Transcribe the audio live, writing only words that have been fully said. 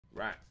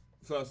Right.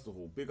 First of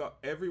all, big up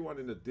everyone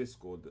in the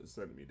Discord that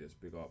sent me this.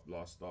 Big up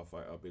Last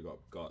Starfighter, big up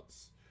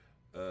Guts.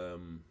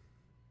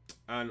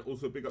 And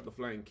also big up the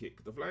Flying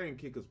Kick. The Flying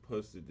Kick has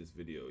posted this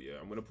video, yeah.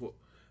 I'm gonna put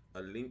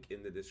a link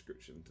in the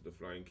description to the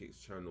Flying Kick's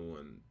channel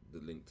and the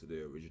link to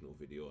the original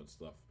video and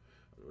stuff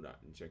and all that,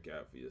 and check it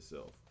out for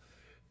yourself.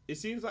 It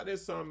seems like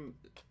there's some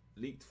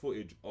leaked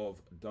footage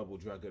of Double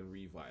Dragon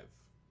Revive.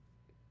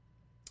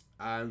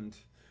 And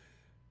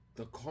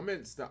the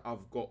comments that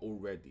I've got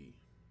already,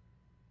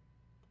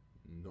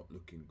 not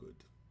looking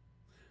good.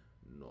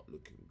 Not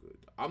looking good.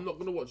 I'm not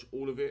gonna watch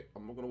all of it.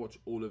 I'm not gonna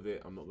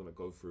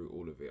go through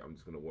all of it. I'm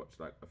just gonna watch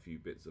like a few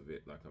bits of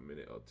it, like a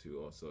minute or two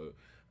or so.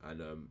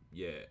 And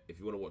yeah, if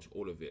you want to watch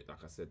all of it,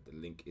 like I said, the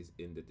link is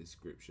in the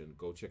description.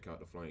 Go check out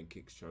the Flying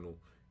Kicks channel.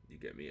 You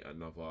get me,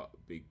 another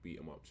big beat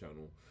 'em up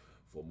channel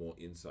for more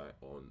insight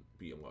on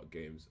beat 'em up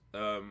games.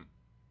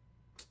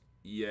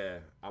 Yeah,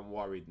 I'm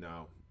worried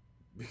now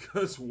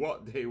because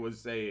what they were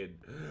saying,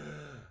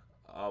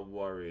 I'm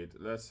worried.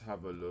 Let's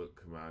have a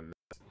look, man.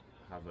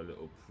 Have a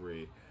little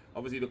pre.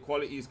 Obviously the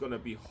quality is going to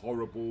be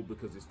horrible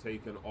because it's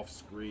taken off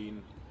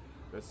screen.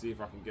 Let's see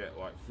if I can get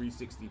like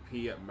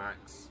 360p at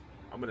max.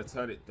 I'm going to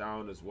turn it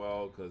down as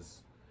well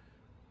because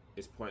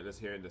it's pointless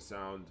hearing the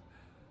sound.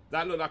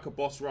 That looked like a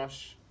boss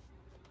rush.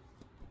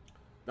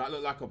 That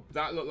looked like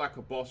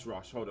a boss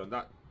rush. Hold on,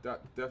 that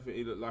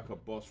definitely looked like a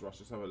boss rush.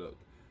 Let's have a look.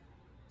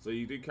 So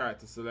you do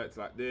character select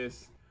like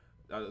this.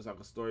 That looks like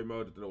a story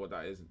mode. I don't know what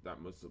that is.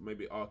 That must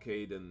maybe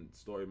arcade and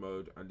story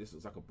mode. And this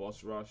looks like a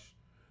boss rush.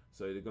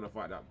 So they're gonna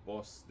fight that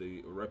boss,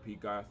 the Reppy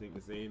guy, I think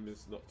his name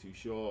is, not too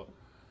sure.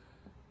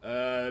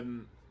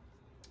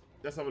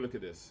 Let's have a look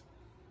at this.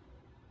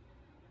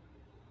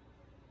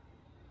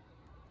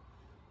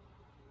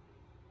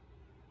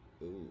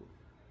 Ooh,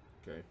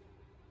 okay.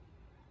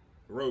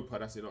 Roper,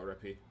 that's it, not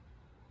Reppy.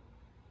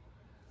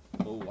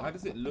 Oh, why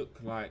does it look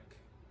like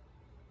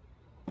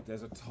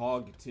there's a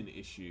targeting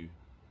issue?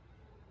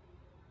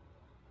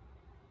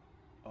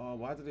 Oh,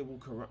 why do they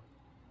walk around?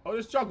 Oh,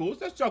 there's juggles,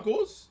 there's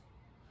juggles.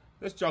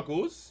 There's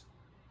juggles.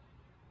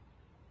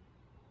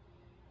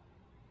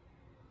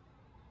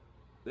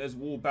 There's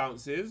wall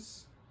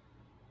bounces.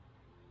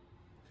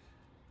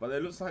 But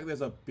it looks like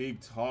there's a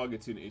big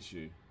targeting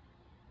issue.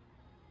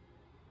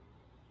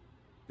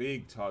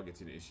 Big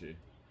targeting issue.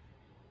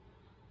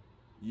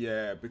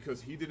 Yeah,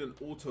 because he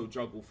didn't auto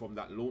juggle from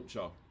that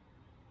launcher.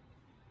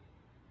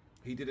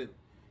 He didn't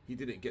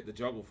get the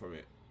juggle from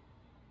it.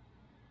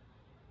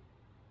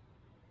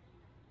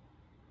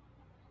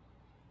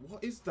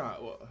 What is that?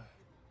 What?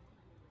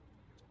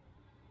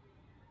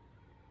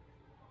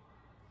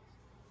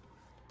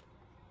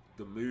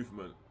 The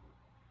movement,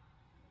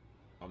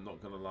 I'm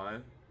not gonna lie.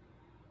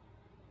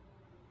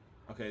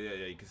 Okay,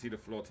 yeah, you can see the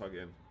floor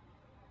tugging.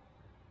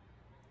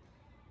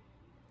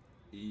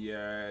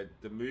 Yeah,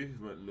 the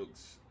movement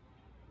looks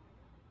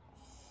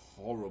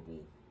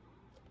horrible.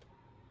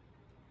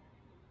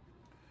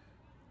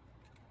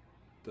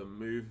 The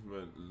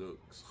movement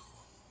looks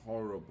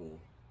horrible.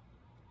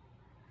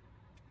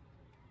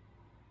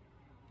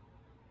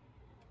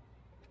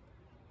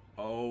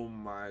 Oh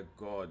my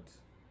god.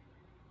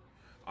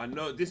 I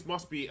know this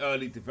must be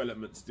early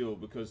development still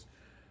because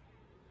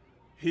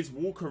his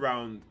walk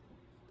around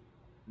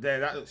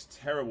there, that looks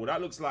terrible.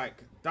 That looks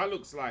like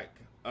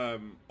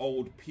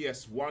old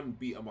PS1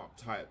 beat 'em up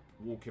type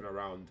walking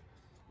around.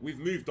 We've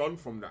moved on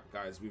from that,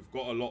 guys. We've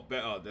got a lot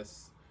better.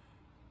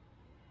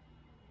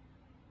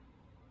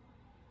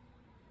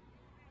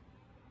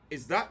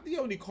 Is that the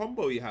only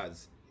combo he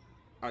has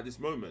at this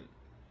moment?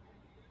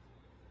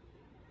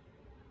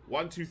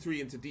 1, 2,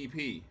 3 into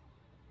DP.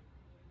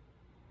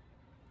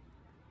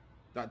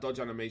 That dodge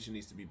animation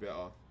needs to be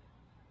better.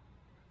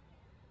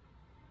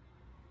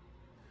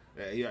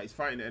 Yeah, he's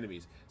fighting the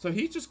enemies. So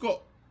he's just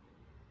got...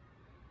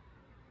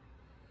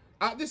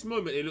 At this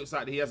moment, it looks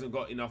like he hasn't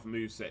got enough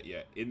moves set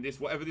yet. In this,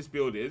 whatever this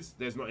build is,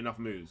 there's not enough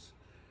moves.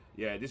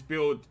 Yeah, this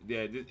build,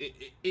 yeah,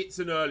 it's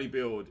an early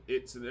build.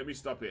 Let me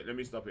stop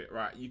it.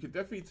 Right, you can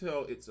definitely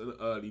tell it's an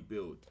early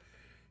build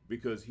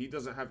because he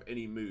doesn't have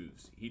any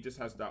moves. He just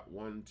has that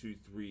 1, 2,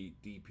 3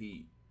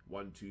 DP.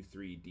 1, 2,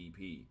 3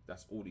 DP.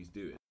 That's all he's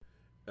doing.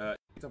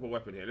 Picked up a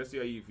weapon here. Let's see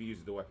how he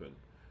uses the weapon.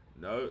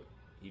 No,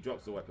 he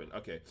drops the weapon.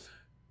 Okay.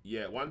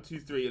 Yeah, 1, 2,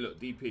 3. Look,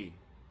 DP.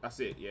 That's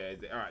it. Yeah.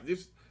 All right.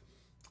 This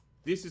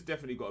has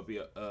definitely got to be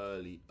an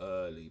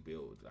early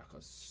build, like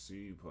a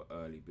super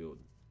early build.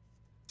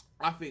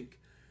 I think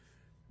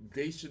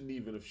they shouldn't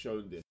even have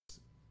shown this.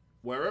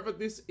 Wherever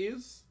this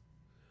is,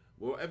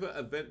 whatever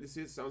event this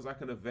is, sounds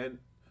like an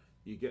event.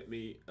 You get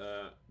me?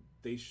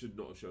 They should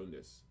not have shown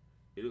this.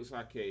 It looks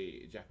like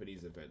a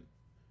Japanese event.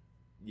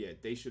 Yeah,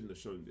 they shouldn't have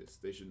shown this.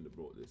 They shouldn't have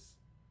brought this.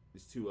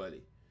 It's too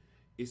early.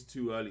 It's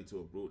too early to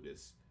have brought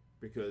this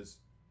because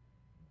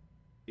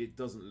it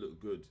doesn't look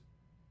good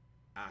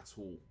at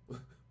all.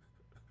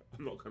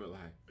 I'm not gonna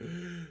lie.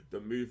 The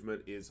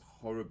movement is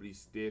horribly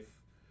stiff.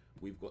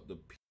 We've got the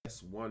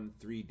PS1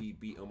 3D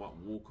beat 'em up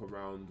walk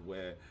around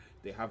where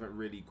they haven't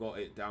really got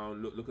it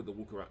down. Look at the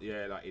walk around.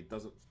 Yeah, like it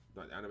doesn't,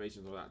 like the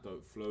animations of that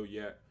don't flow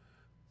yet.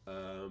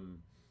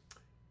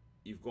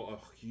 you've got a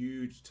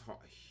huge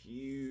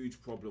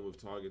problem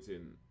with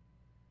targeting.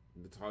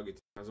 The targeting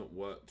hasn't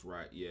worked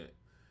right yet.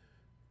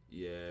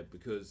 Yeah,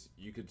 because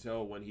you can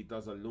tell when he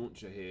does a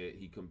launcher here,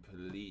 he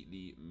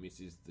completely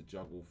misses the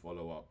juggle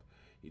follow-up.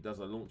 He does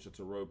a launcher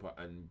to Roper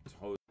and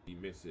totally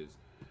misses.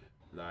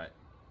 Like,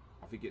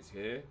 I think it's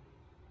here.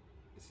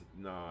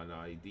 No,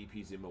 he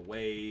DPs him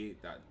away.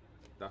 That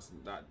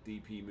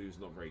DP move's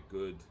not very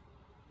good.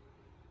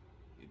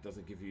 It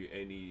doesn't give you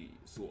any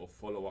sort of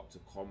follow-up to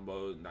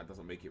combo, and that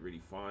doesn't make it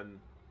really fun.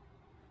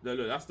 No,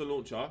 look, that's the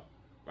launcher.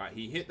 Right,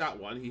 he hit that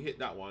one, he hit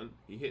that one,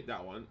 he hit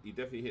that one, he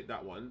definitely hit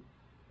that one.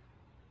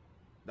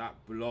 That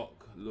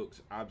block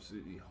looks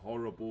absolutely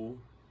horrible.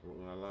 I'm not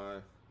gonna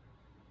lie.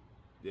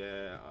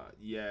 Yeah,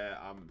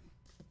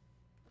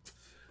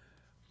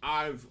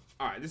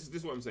 alright, this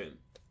is what I'm saying.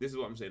 This is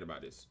what I'm saying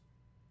about this.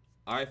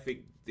 I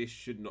think this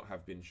should not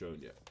have been shown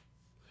yet.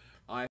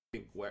 I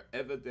think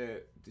wherever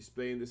they're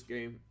displaying this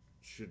game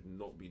should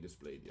not be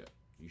displayed yet.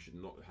 You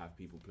should not have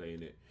people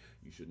playing it.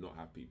 You should not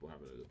have people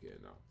having a look at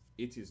it now.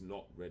 It is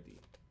not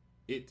ready.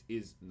 It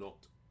is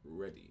not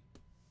ready.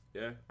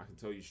 Yeah, I can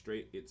tell you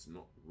straight, it's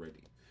not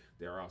ready.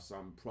 There are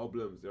some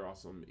problems, there are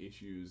some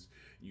issues.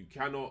 You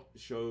cannot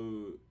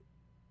show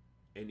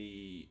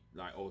any,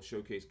 like, or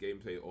showcase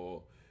gameplay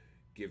or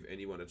give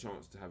anyone a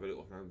chance to have a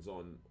little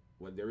hands-on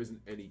when there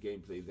isn't any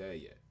gameplay there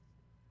yet.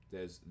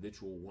 There's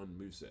literal one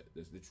moveset.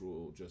 There's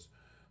literal just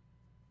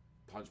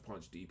punch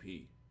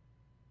DP.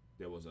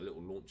 There was a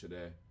little launcher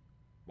there,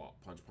 but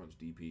punch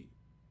DP.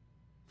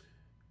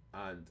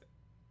 And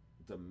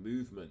the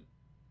movement,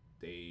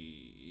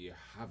 they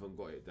haven't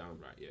got it down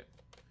right yet.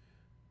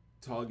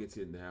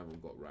 Targeting, they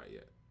haven't got right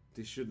yet.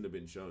 This shouldn't have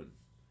been shown.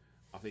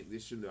 I think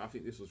this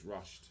was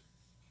rushed.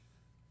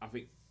 I'm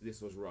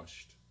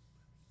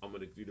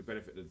gonna do the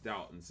benefit of the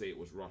doubt and say it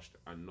was rushed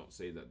and not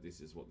say that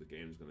this is what the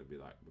game's gonna be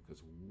like,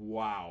 because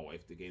wow,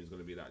 if the game's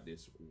gonna be like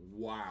this,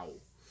 wow.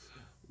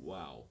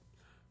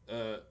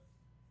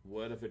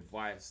 Word of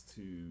advice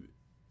to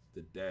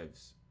the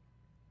devs.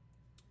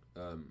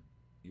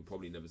 You'll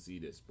probably never see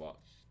this,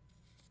 but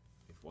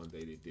if one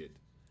day they did,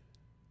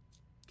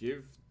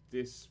 give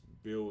this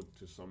build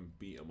to some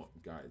beat 'em up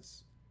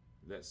guys.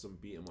 Let some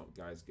beat 'em up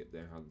guys get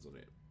their hands on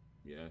it.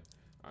 Yeah.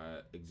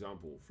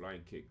 Example,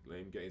 flying kick. Let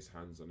him get his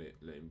hands on it.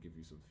 Let him give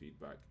you some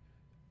feedback.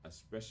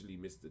 Especially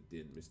Mr.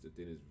 Din. Mr.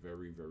 Din is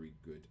very, very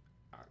good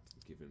at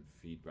giving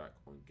feedback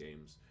on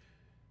games.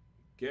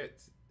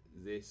 Get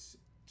this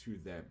to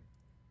them.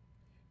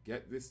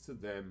 Get this to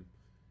them.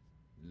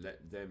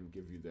 Let them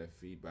give you their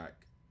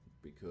feedback,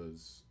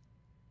 because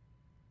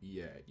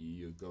yeah,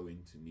 you're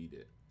going to need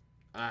it.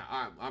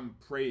 I'm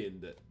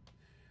praying that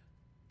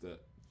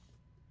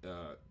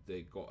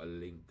they got a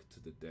link to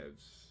the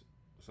devs.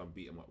 Some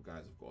beat 'em up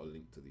guys have got a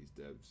link to these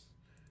devs,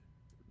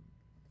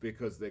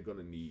 because they're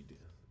gonna need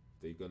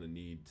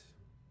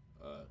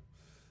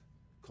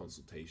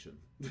consultation.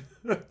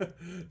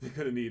 They're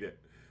gonna need it.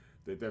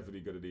 They're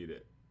definitely gonna need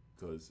it,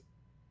 because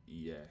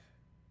yeah.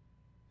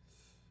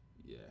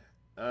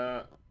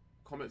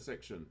 Comment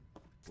section.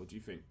 What do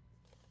you think?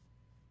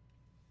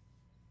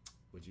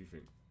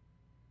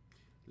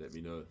 Let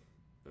me know.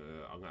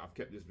 I've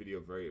kept this video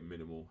very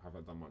minimal.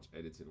 Haven't done much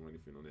editing or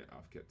anything on it.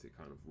 I've kept it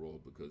kind of raw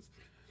because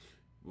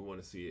we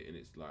want to see it in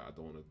its light. I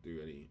don't want to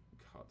do any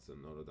cuts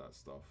and all of that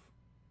stuff.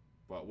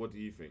 But what do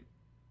you think?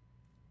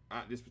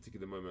 At this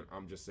particular moment,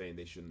 I'm just saying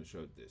they shouldn't have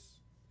showed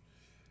this.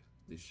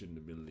 This shouldn't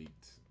have been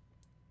leaked.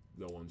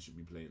 No one should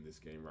be playing this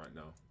game right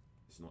now.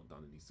 It's not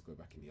done. It needs to go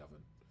back in the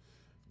oven.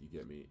 You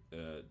get me?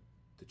 The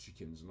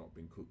chicken's not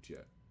been cooked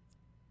yet.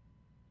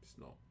 It's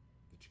not.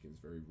 The chicken's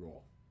very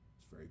raw.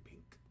 It's very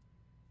pink.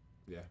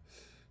 Yeah.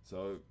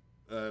 So,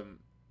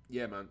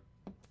 yeah, man.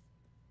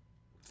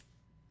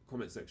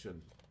 Comment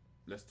section.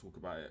 Let's talk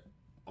about it.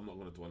 I'm not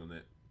going to dwell on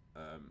it.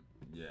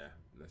 Yeah.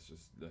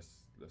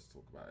 Let's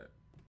talk about it.